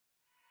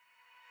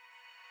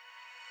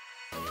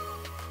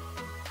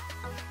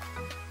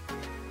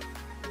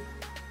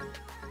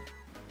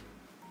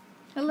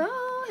Hello,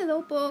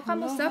 hello po.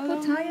 Kamusta po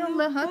tayong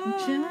lahat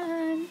dyan?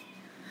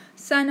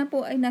 Sana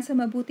po ay nasa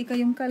mabuti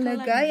kayong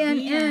kalagayan.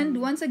 And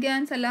once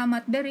again,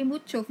 salamat very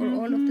mucho for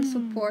all of the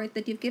support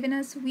that you've given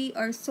us. We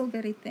are so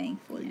very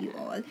thankful, you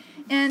all.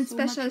 And so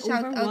special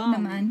shout out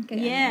naman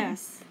kay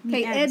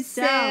kay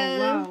Edsel.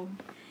 Wow.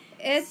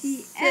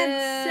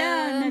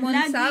 Edsel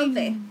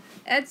Monsalve.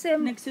 Edsel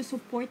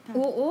nagsusuporta.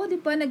 Oo, di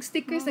ba?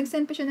 Nag-stickers,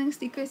 nag-send pa siya ng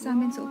stickers sa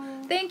amin. So,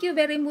 thank you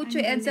very much,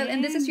 Edsel.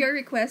 And this is your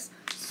request,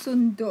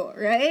 Sundo,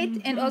 right?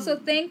 And also,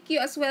 thank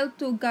you as well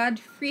to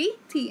Godfrey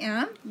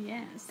TM.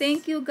 Yes.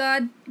 Thank you,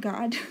 God.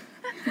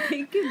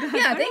 Thank you, God.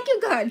 Yeah, thank you,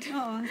 God.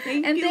 Oh,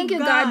 thank you,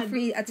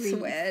 Godfrey as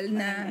well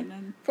na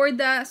for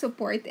the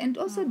support and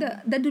also the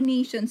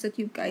donations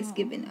that you guys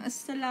given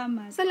us.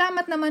 Salamat.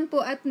 Salamat naman po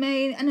at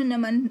may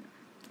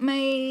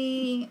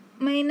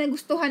may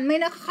nagustuhan, may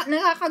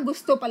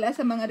nakakagusto pala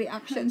sa mga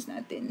reactions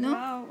natin, no?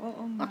 Wow,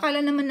 oo.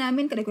 Akala naman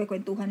namin,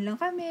 kwentuhan lang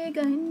kami,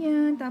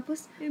 ganyan.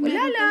 Tapos,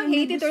 wala lang,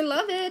 hate it or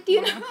love it,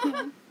 you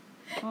know?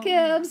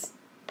 Kebs.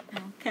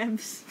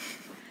 Kebs.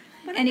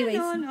 Anyways,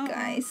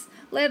 guys,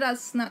 let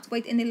us not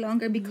wait any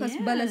longer because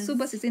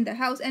Balasubas is in the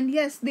house. And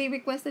yes, they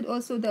requested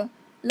also the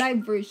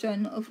live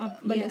version of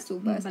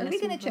Balasubas. Are we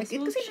gonna check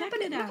it? Kasi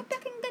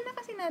nakapakinggan na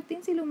kasi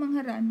natin si Lumang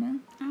Harana.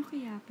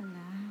 Kaya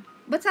pala.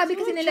 But sabi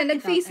kasi nila,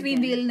 nag-face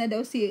reveal na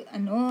daw si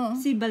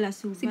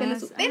Balasubas.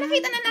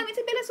 Nakita na namin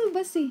si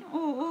Balasubas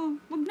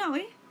Oo. Wag na,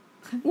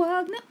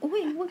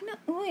 Wag na.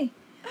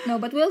 No,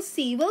 but we'll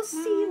see. We'll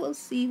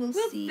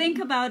see.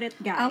 Think about it,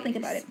 guys. I'll think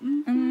about it.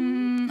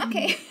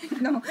 Okay.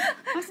 No.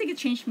 Sige,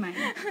 change mine.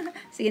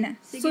 Sige na.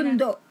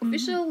 Sundo.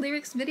 Official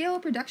lyrics video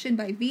production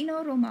by Vino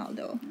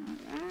Romaldo.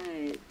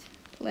 Alright.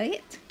 Play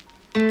it.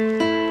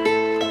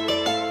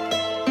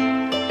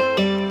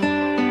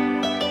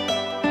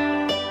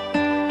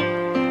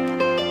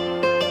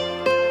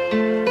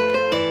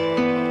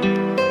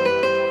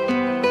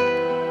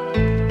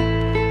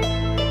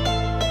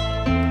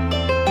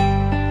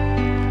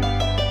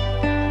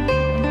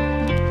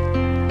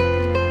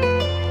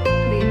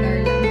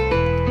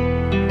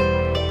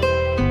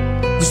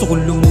 Gusto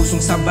kong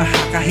lumusong sa baha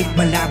kahit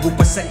malabo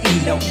pa sa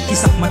ilaw.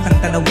 Kisak matang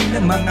tanawin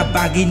ng mga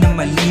bagay na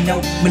malinaw.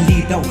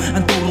 Malinaw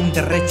ang turong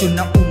diretsyo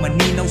na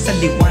umaninaw. Sa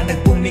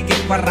liwanag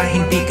pumikit para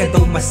hindi ka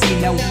daw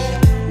masilaw.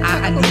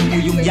 Aanin mo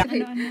yung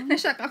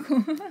Nashock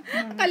ako.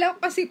 Akala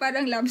ko kasi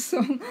parang love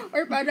song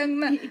or parang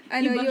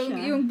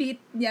yung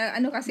beat niya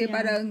kasi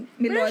parang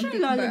melodic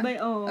ba?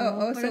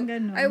 Oo, so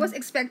I was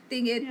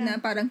expecting it na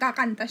parang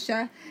kakanta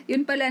siya.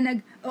 Yun pala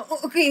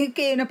okay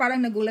na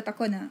parang nagulat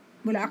ako na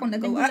wala akong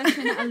nagawa. Nagulat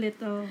siya na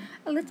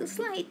a little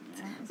slight.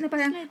 Na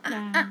parang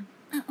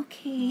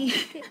okay.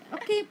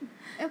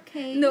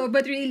 Okay. No,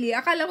 but really,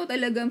 akala ko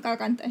talagang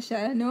kakanta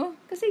siya, no?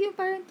 Kasi yung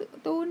parang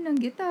tone ng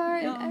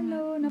guitar,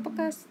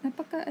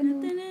 napaka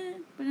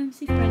parang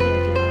si Freddie.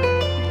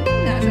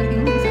 Sabi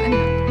ko saan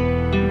na.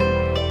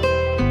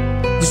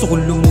 Gusto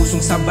kong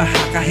lumusong sa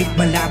baha kahit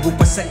malabo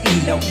pa sa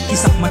ilaw.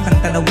 Kisak matang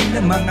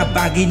tanawin ng mga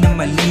bagay na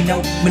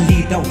malinaw.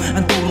 Malinaw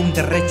ang turong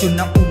diretsyo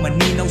na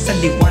umaninaw. Sa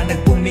liwanag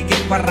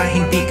pumikit para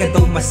hindi ka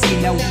daw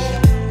masilaw.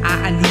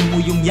 Aanin mo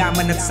yung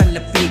yaman at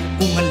salapig.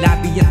 Kung ang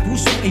labi at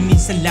puso ay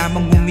minsan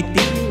lamang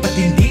umitig. Ba't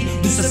hindi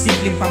dun sa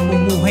simpleng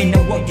pamumuhay na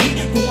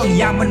wagi? Kung ang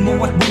yaman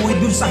mo at buhay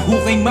dun sa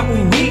hukay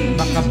mauwi.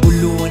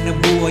 Makabuluhan na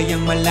buhay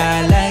ang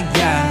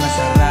malalagyan.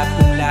 Masarap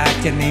kung lahat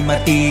yan ay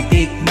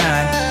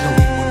matitikman.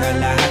 Gawin mo na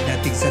lahat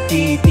natin sa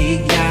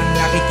titig lang.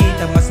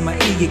 Nakikita mas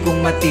maigi kung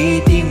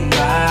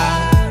matitimbang.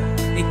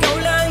 Ikaw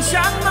lang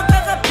siyang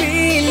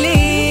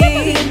makakapili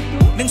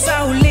nang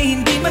sa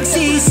huli hindi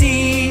magsisi.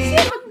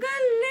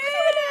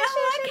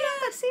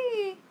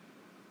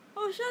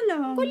 Siya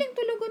lang. Galing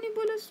talaga ni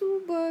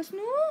Balasubas,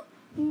 no?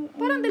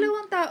 Parang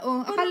dalawang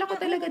tao. Akala ko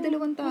talaga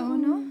dalawang tao,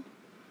 no?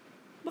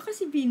 Baka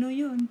si Vino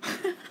yun.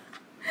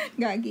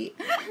 Gagi.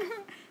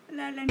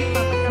 Wala lang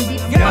napapatawa.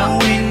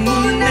 Gawin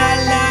mo na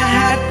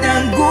lahat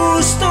ng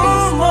gusto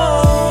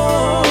mo.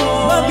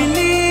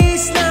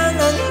 Mabilis lang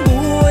ang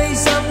buhay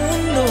sa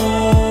mundo.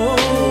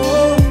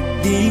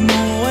 Di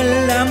mo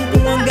alam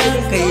kung hanggang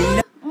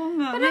kailan.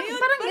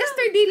 Parang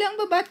yesterday lang,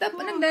 babata pa,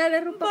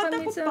 naglalaro pa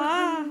kami sa...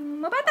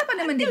 Mabata pa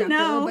naman din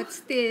ako, but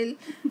still,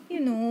 you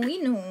know,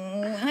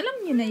 alam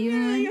niyo na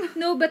yun.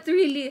 No, but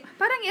really,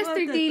 parang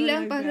yesterday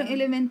lang, parang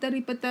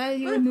elementary pa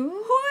tayo, no?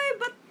 Hoy,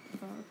 ba't?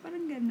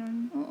 Parang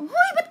ganon.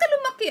 Hoy, ba't ka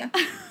lumaki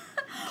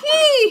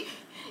Hey!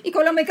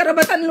 Ikaw lang may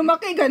karapatan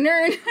lumaki,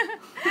 ganun.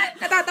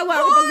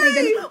 Natatawa ako pag may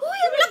ganun. Hoy,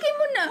 ang laki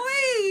mo na!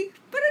 Hoy!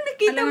 Parang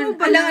nakita mo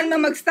ba? Alangan na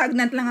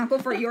mag-stagnant lang ako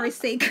for your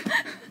sake.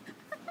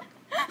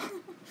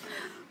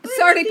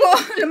 Sorry po,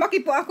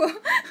 lumaki po ako.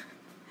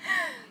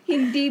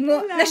 Hindi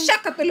mo,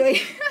 na-shock ka tuloy.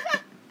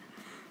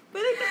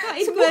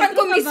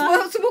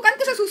 Subukan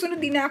ko sa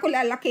susunod, di na ako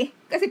lalaki.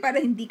 Kasi para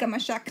hindi ka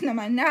ma-shock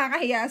naman.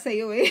 Nakakahiya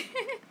sa'yo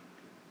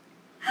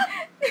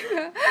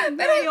Diba?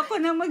 Pero ayoko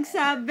na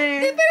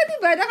magsabi. Pero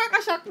diba,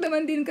 nakaka-shock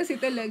naman din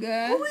kasi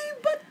talaga. Uy,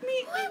 ba't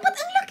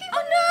ang laki mo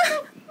na?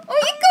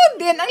 Ikaw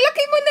din, ang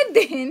laki mo na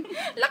din.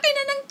 Laki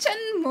na ng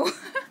tiyan mo.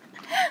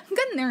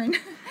 Ganun.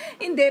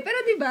 Hindi, pero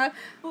diba?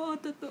 Oo,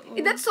 totoo.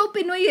 That's so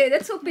Pinoy eh.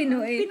 That's so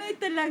Pinoy. Pinoy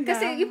talaga.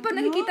 Kasi yung pa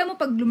nakikita mo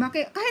pag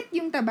lumaki, kahit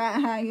yung taba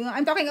ha,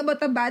 I'm talking about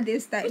taba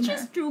this time. Which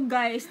is true,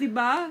 guys, di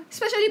ba?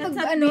 Especially pag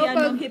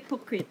pag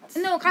hypocrites.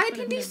 kahit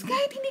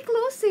hindi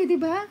close eh, di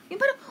ba?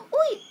 Yung parang,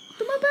 uy,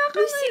 tumaba ka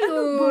ngayon.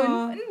 Ano ba?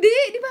 Hindi,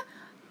 di ba?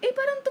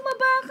 Parang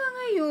tumaba ka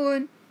ngayon.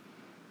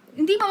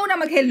 Hindi mo muna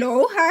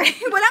mag-hello, hi.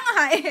 Wala nga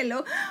hi, hello.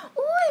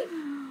 Uy,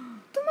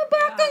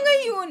 tumaba ka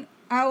ngayon.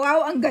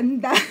 Wow, ang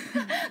ganda.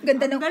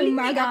 Ganda ng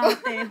umaga ko.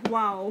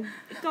 Wow.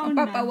 Ikaw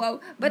Papa, na. wow.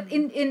 But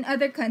in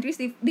other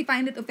countries, they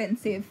find it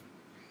offensive.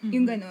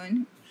 Yung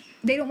ganon.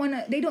 They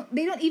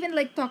don't even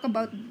like talk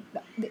about,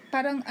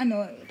 parang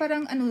ano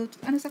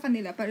sa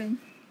kanila, parang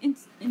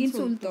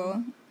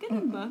insulto.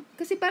 Ganun ba?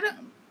 Kasi parang,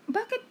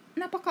 bakit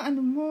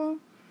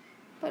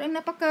parang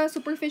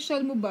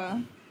napaka-superficial mo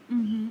ba?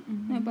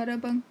 Na para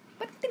bang,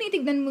 parang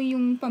tinitignan mo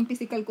yung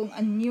pampisikal kong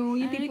anyo,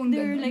 yung tipong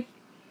they're ganon. like,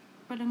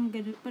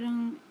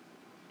 parang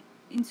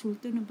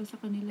insulto na ba sa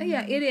kanila?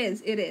 Yeah, it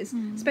is.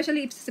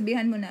 Especially if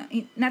sasabihan mo na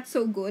not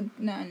so good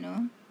na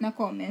na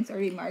comments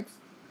or remarks.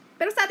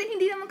 Pero sa atin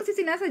hindi naman kasi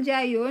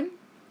sinasadya yun.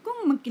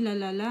 Kung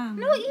magkilala lang.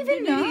 No,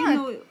 even They not.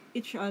 know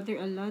each other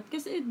a lot.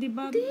 Kasi, di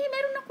ba? Hindi,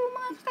 meron ako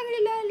mga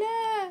kakilala na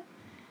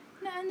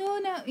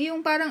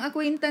yung parang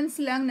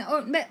acquaintance lang na,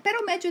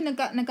 pero medyo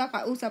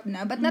nagkakausap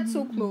na, but not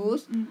so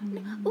close.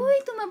 Uy,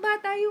 tumaba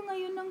tayo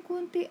ngayon ng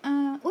konti.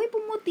 Uy,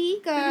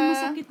 pumuti ka. Pero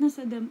masakit na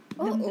sa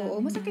damdamin.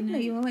 Oo, masakit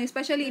na yun.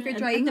 Especially if you're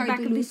trying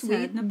hard to lose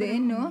weight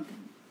then, no?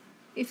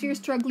 If you're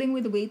struggling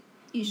with weight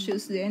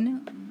issues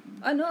then,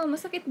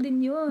 masakit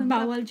din yun.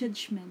 Bawal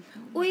judgment.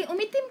 Uy,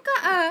 umitim ka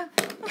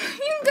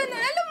yung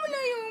gano'n, alam mo na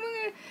yung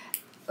mga,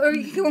 or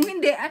kung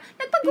hindi,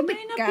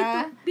 nagpagupit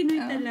ka.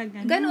 Pinoy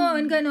talaga.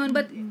 Ganon.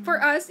 But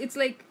for us, it's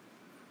like,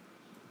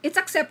 it's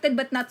accepted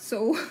but not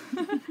so.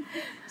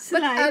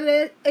 But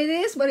it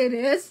is what it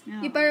is.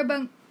 Yeah. Yung para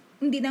bang,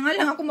 hindi na nga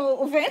lang ako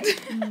ma-offend.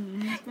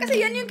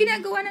 Kasi yan yung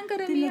ginagawa ng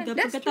karamihan. Talaga.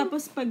 That's true.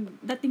 Pagkatapos pag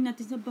dating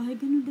natin sa bahay,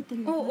 ganun ba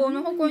talaga? Oo,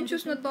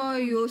 nako-conscious na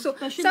tayo. So,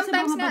 Especially sa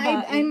sometimes mga nga,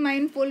 babae. I'm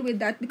mindful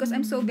with that because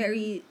I'm so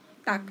very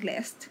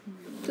tactless.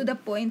 To the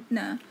point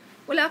na,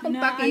 wala akong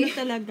na paki.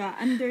 talaga,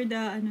 under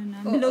the,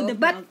 below the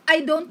But belt.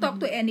 I don't talk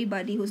to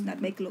anybody who's not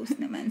my close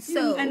naman.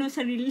 So,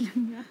 Sarili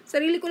lang na.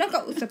 sarili ko lang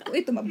kausap ko,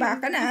 tumaba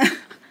ka na.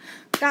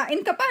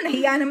 Kain ka pa,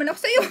 nahiya naman ako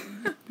sa'yo.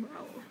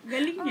 Wow.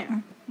 Galing niya.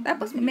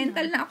 Tapos,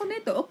 mental na ako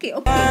nito. Okay.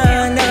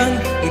 Nang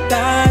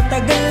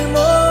itatagal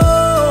mo,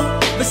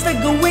 basta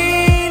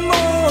gawin mo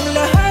ang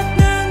lahat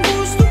ng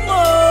gusto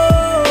mo.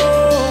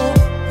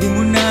 Di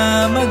mo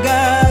na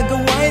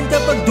magagawain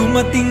kapag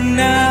dumating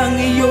na ang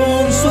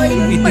iyong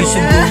sundo. Ito'y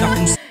sundo na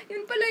kung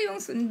Yun pala yung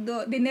sundo.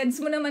 Dineds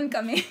mo naman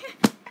kami.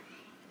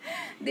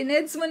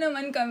 Dineds mo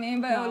naman kami,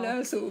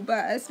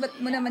 Balasubas.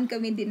 Ba't mo naman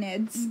kami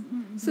dineds?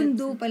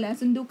 Sundo pala.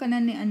 Sundo ka na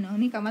ni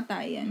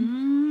kamatayan.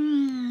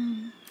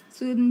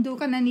 Sundo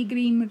ka na ni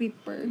Grim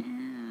Reaper.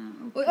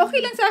 Uy, okay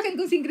lang sa akin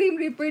kung si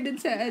Grim Reaper dun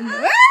sa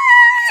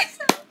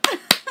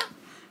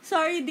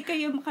Sorry, di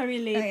kayo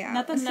makarelate. Ay,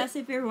 Not unless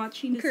if you're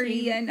watching the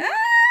Korean.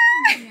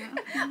 same.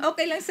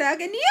 Okay lang sa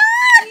akin.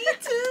 Yeah! Me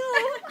too!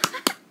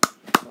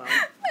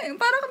 Ay,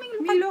 para kaming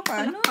luka-luka,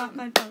 no?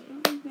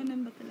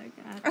 Ganun ba talaga?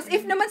 Ate? As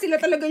if naman sila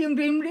talaga yung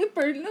Grim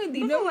Reaper, no?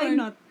 Hindi Baka why naman.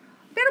 not?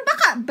 Pero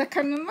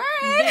baka naman.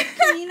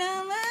 Becky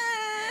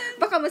naman!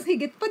 Baka mas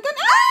higit pa dun.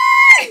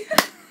 Ay!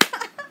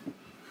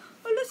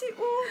 Wala si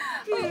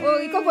Uki. Oo,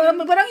 ikaw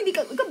parang hindi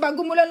ka, ikaw bago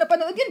mo lang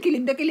napanood yan,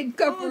 kilig na kilig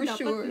ka for dapat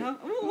sure. na.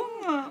 Oo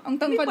nga.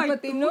 Ang tangkad May part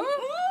pati, two. no?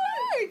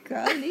 Ay,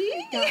 kali.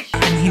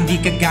 hindi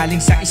ka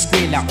galing sa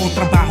eskwela o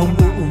trabahong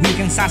uuwi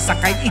kang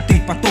sasakay,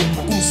 ito'y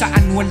patungo kung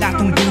saan wala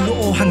tong dulo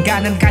o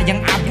hangganan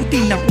kayang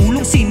abutin ng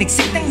ulong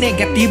siniksik ng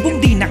negatibong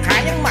di na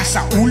kayang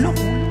masaulo.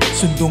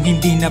 Sundong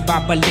hindi na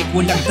babalik,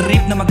 walang trip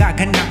na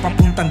magaganap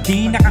papuntang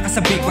di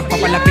nakakasabik.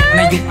 Pagpapalapit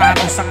na yung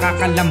araw sa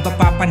kakalamba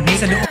papanay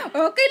sa loob.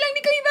 Okay lang,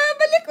 di kami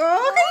babalik.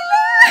 Okay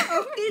lang.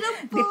 Okay lang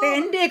po.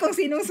 Depende kung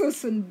sinong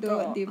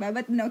susundo, di ba?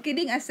 But no,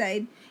 kidding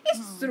aside,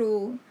 it's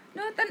true.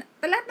 No,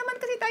 lahat naman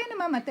kasi tayo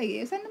namamatay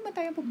eh. Saan naman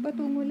tayo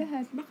pagbatungo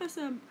lahat? Baka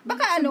sa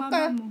Baka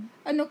mama mo.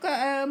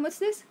 what's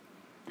this?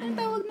 Anong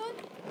tawag nun?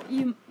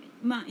 Yung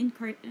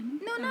ma-incarnate.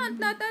 No, not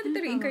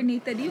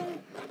reincarnated. Yung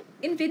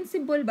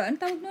invincible ba?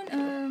 Ang tawag nun?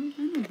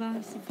 Ano ba?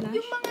 Si Flash?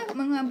 Yung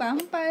mga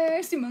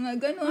vampires, yung mga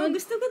ganon.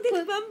 gusto ko din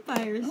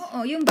vampires.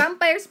 Oo, yung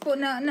vampires po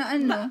na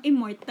ano,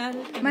 Immortal.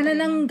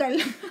 manananggal.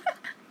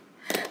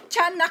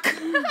 Tiyanak.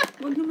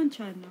 Huwag naman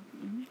tiyanak.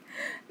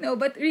 No,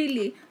 but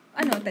really,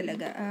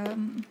 talaga,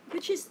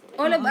 Which is,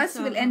 all of us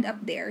will end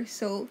up there.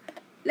 So,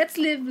 let's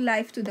live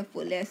life to the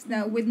fullest.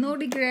 Now, with no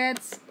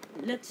regrets,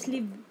 let's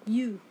live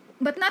you.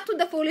 but not to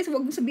the fullest,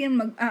 wag mo sabihin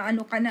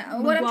ka na.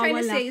 What I'm trying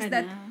to say is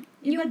that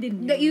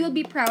you'll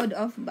be proud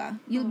of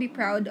ba? You'll be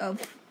proud of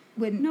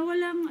when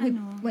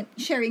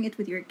sharing it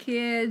with your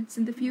kids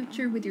in the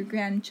future, with your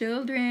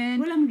grandchildren.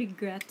 Walang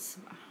regrets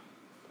ba?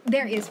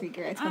 There is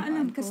regrets,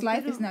 because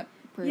life is not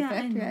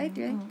perfect, right?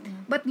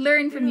 But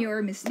learn from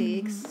your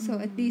mistakes.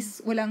 So at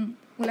least wala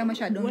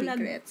masyadong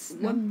regrets.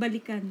 No? Wag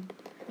balikan.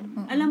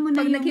 Alam mo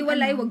na Pag yung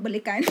naghiwalay, wag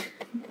balikan.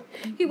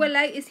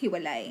 Hiwalay is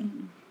hiwalay.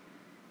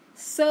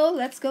 So,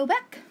 let's go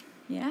back.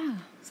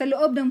 Yeah. Sa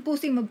loob ng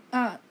pusong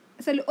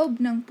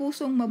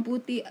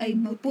mabuti ay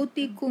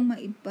mabuti kung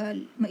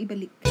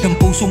maibalik. Ng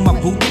pusong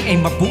mabuti ay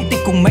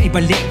mabuti kung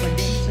maibalik.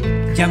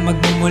 Diyan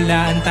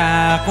magmumula ang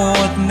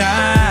takot na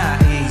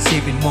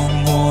isipin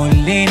mong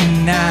huli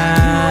na.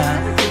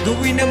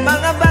 Gawin ang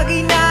mga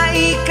bagay na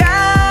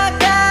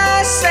ikakasaya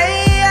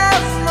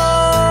mo.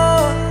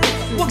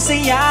 Huwag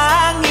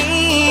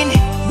sayangin,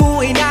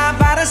 buhay na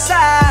para sa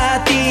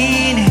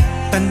atin.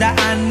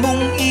 Tandaan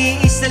mong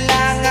iisa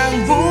lang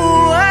ang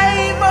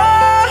buhay mo.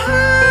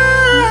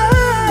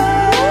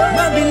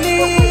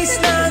 Mabilis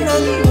lang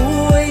ang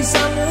buhay sa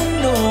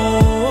mundo.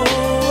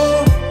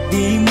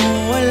 Di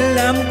mo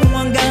alam kung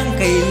hanggang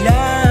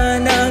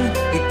kailan ang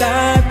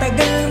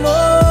itatagal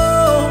mo.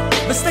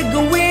 Basta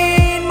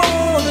gawin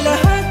mo ang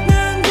lahat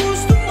ng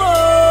gusto mo.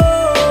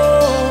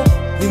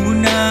 Di mo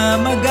na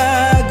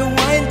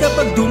magagawa yan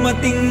kapag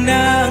dumating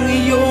na ang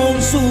iyong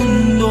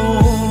sundo.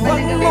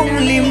 Huwag mong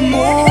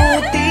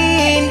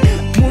limutin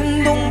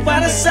mundong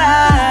para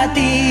sa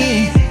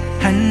atin.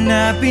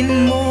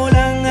 Hanapin mo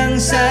lang ang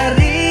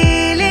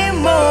sarili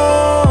mo.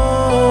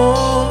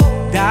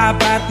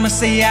 Dapat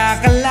masaya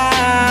ka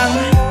lang,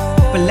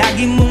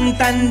 palagi mong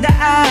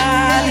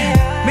tandaan.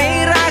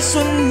 May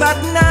rason ba't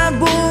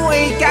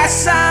nabuhay ka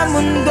sa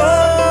mundo.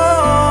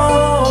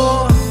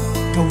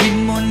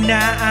 Gawin mo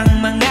na ang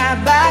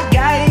mga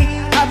bagay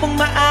habang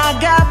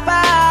maaga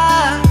pa.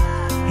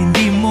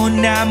 Hindi mo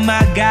na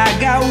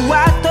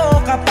magagawa to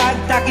kapag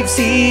takip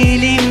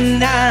silim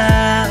na.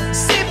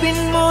 Isipin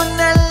mo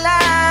na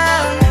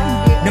lang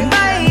na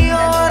may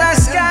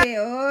oras ka.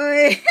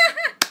 Oy.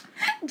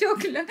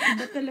 Joke lang.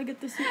 Iba talaga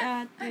to si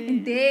ate.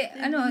 Hindi,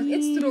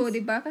 it's true, 'di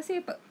ba?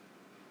 Kasi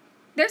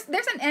there's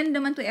an end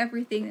naman to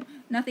everything.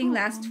 Nothing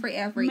lasts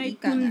forever. May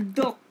Ika nga.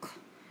 tuldok.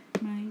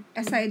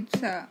 Aside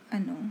sa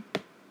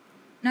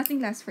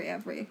nothing lasts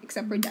forever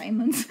except for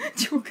diamonds.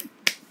 Joke.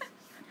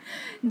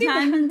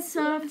 Diamonds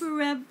are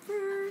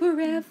forever.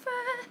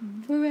 Forever.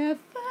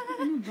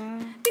 Ano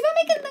ba? Di ba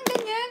may kantang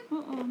ganyan?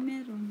 Oo,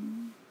 meron.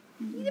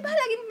 Di ba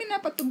laging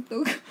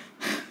pinapatugtog?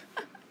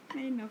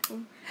 Ay, nako.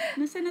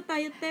 Nasaan na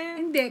tayo,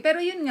 te? Hindi, pero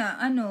yun nga,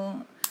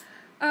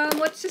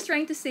 what's just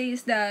trying to say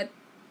is that,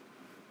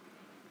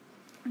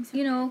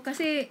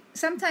 kasi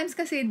sometimes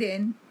kasi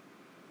din,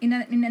 in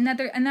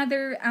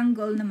another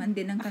angle naman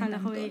din ng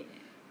kantang to,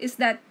 is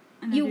that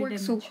you work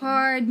so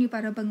hard,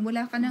 para bang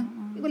wala ka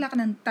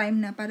ng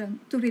time na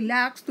parang to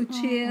relax, to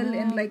chill,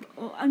 and like,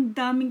 ang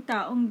daming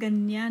taong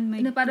ganyan,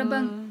 my gosh. para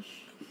bang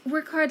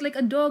work hard like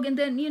a dog, and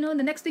then,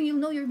 the next thing you'll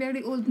know, you're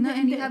very old na,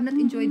 and you have not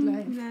enjoyed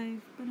life.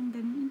 Parang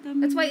ganun.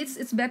 That's why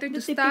it's better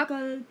to stop.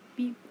 Typical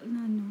people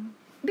na,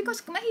 Because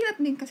mahirap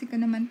din kasi ka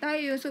naman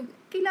tayo. So,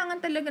 kailangan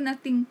talaga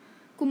nating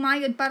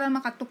kumayod para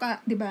makatuka,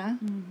 di ba?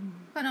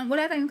 Parang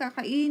wala tayong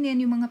kakainin,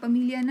 yung mga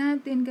pamilya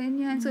natin,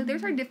 ganyan. So,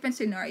 there's our different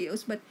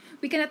scenarios, but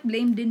we cannot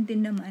blame din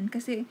naman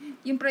kasi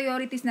yung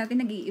priorities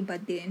natin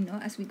nag-iiba din,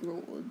 as we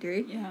grow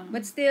older. Yeah.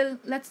 But still,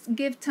 let's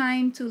give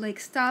time to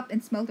like stop and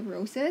smell the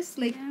roses.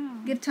 Like,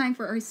 give time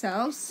for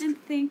ourselves. And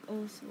think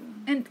also.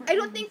 And I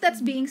don't think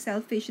that's being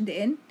selfish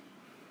din.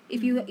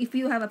 If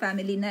you have a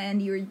family na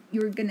and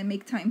you're gonna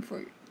make time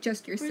for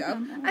just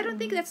yourself, I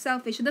don't think that's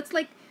selfish. That's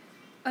like,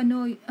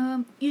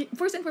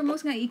 first and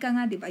foremost nga, ika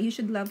nga, diba? You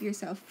should love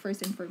yourself first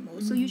and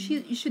foremost. So you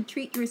should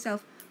treat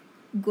yourself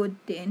good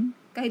din,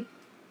 kahit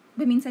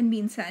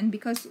minsan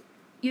because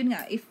yun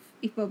nga, if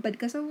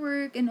babad ka sa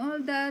work and all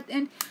that,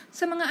 and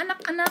sa mga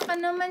anak-anak ka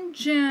naman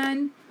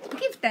dyan,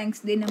 give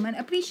thanks din naman.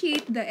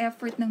 Appreciate the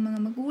effort ng mga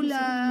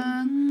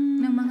magulang,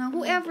 ng mga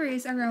whoever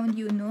is around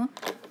you,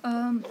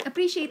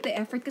 appreciate the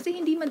effort kasi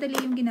hindi madali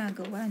yung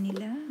ginagawa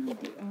nila.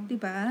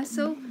 Diba?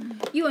 So,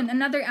 yun,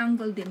 another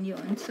angle din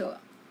yun. So,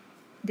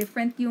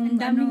 different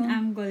yung daming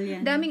angle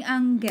yan. Daming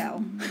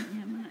angle.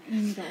 Mga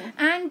angle.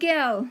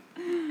 Angle.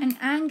 An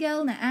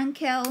angle na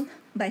ankel.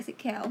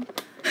 Bicycle.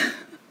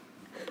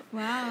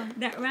 Wow,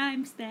 that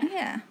rhymes there.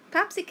 Yeah.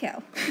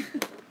 Popsicle.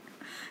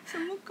 Sa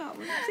mukha.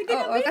 Sige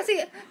Oo,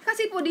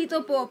 kasi po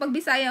dito po, pag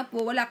Bisaya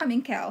po, wala kaming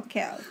kel.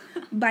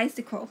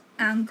 Bicycle.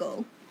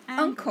 Angle.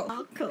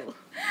 Uncle.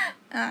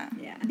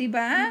 Yeah.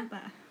 Diba?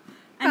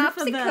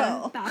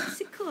 Popsicle.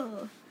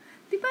 Popsicle.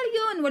 Diba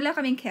yun? Wala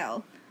kaming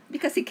kel.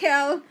 Because si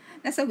Kel,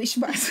 nasa wish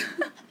bus.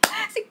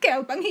 Si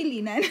Kel,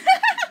 panghilinan.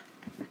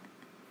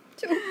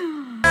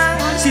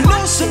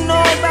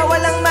 Sinusunod pa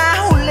walang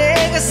mahuli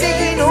kasi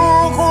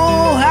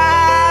kinukuha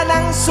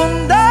ng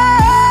sundo.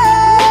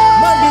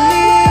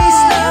 Mabilis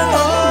lang ang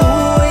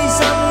buhay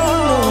sa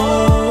mundo.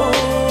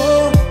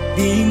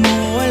 Di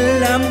mo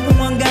alam kung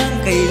hanggang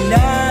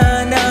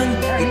kailan ang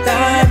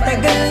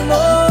itatagal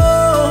mo.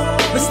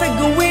 Basta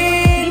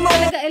gawin mo. Hindi mo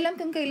talaga alam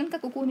kung kailan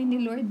ka kukunin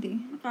ni Lord eh.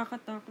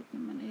 Nakakatakot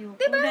naman.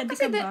 Ayoko. Diba? Ready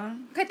Kasi ka ba?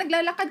 kahit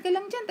naglalakad ka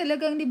lang dyan,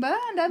 talagang, diba?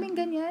 Ang daming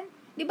ganyan.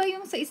 Diba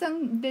yung sa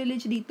isang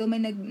village dito, may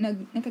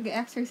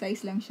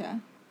nag-exercise lang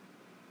siya.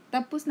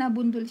 Tapos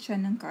nabundol siya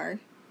ng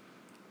car.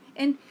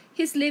 And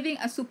he's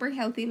living a super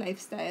healthy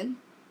lifestyle.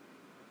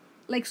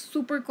 Like,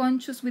 super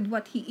conscious with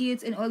what he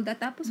eats and all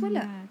that. Tapos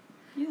wala.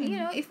 Yun. You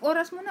know, if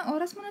oras mo na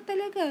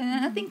talaga.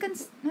 Nothing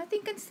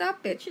can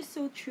stop it. Which is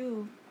so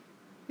true.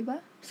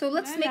 Diba? So,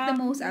 let's make the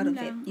most out of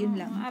it. Yun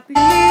lang.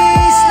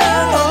 Bilis lang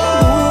ang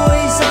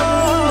buhay sa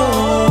mundo.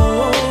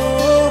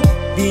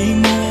 Di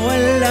mo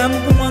alam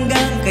kung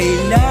hanggang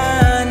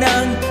kailan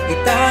ang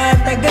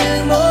itatagal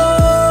mo.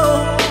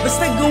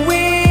 Basta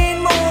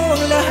gawin mo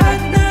ang lahat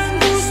ng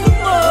gusto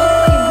mo.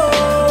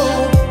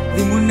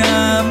 Di mo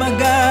na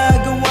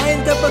magagawa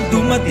yun kapag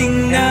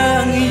dumating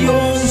na ang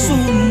iyong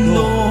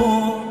sundo.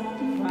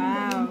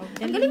 Wow.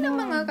 Ang galing ng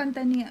mga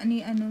kanta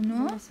ni ano,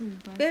 no?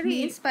 Balasubas.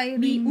 Very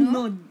inspiring, Ni no?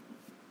 unod.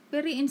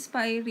 Very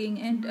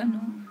inspiring and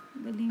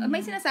Galing.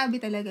 may sinasabi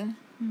talaga.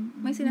 Mm-mm.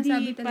 May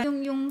sinasabi Hindi talaga.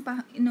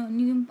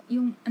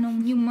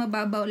 Yung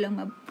mababaw lang,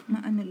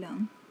 maano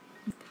lang.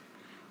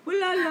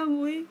 Wala lang,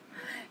 uy.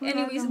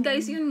 Anyways,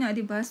 guys, yun nga,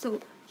 diba?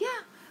 So,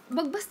 yeah.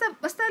 Basta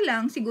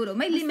lang, siguro,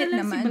 may limit basta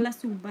lang naman. si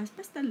Balasubas,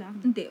 basta lang.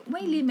 Hindi,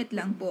 may limit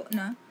lang po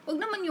na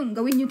wag naman yung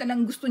gawin nyo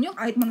talagang gusto nyo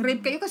kahit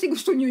mang-rape kayo kasi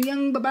gusto nyo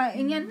yung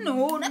babaeng yan.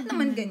 No, not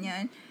naman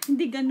ganyan.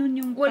 Hindi ganun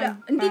yung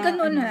Hindi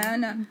ganun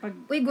na pag,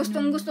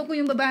 gusto ko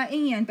yung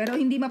babaeng yan pero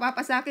hindi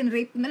mapapasa akin,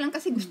 rape na lang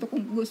kasi gusto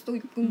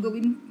kong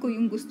gawin ko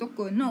yung gusto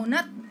ko. No,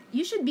 not,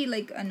 you should be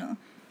like,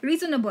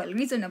 reasonable,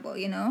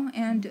 you know?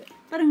 And,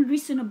 parang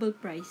reasonable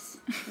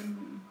price.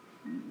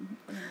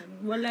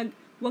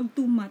 Wag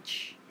too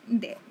much.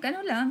 hindi,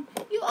 gano'n lang.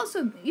 You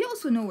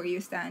also know where you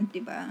stand,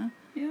 diba?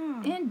 Yeah.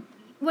 And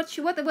what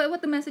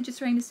the message is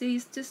trying to say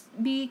is just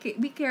be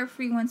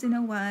carefree once in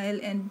a while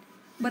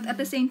but at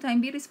the same time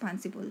be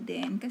responsible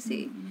din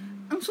kasi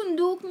ang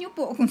sundok nyo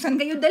po kung saan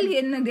kayo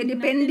dalhin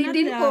nagdedepende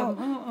din po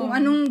kung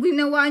anong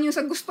ginawa nyo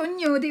sa gusto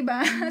nyo, di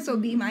ba? So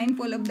be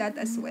mindful of that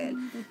as well.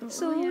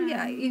 So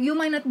yeah, you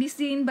might not be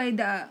seen by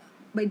the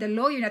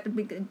law, you're not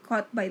be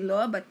caught by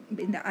law, but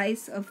in the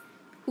eyes of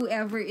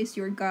whoever is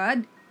your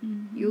God,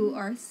 you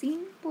are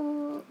seen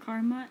po.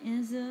 Karma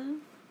is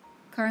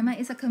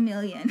a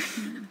chameleon.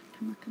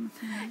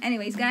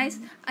 Anyways,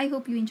 guys, I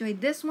hope you enjoyed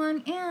this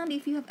one. And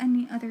if you have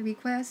any other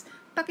requests,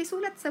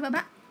 pakisulat sa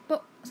baba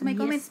po sa may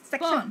comment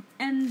section.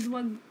 And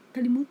wag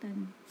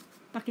kalimutan,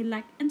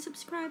 paki-like and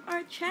subscribe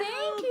our channel.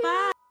 Thank you.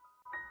 Bye!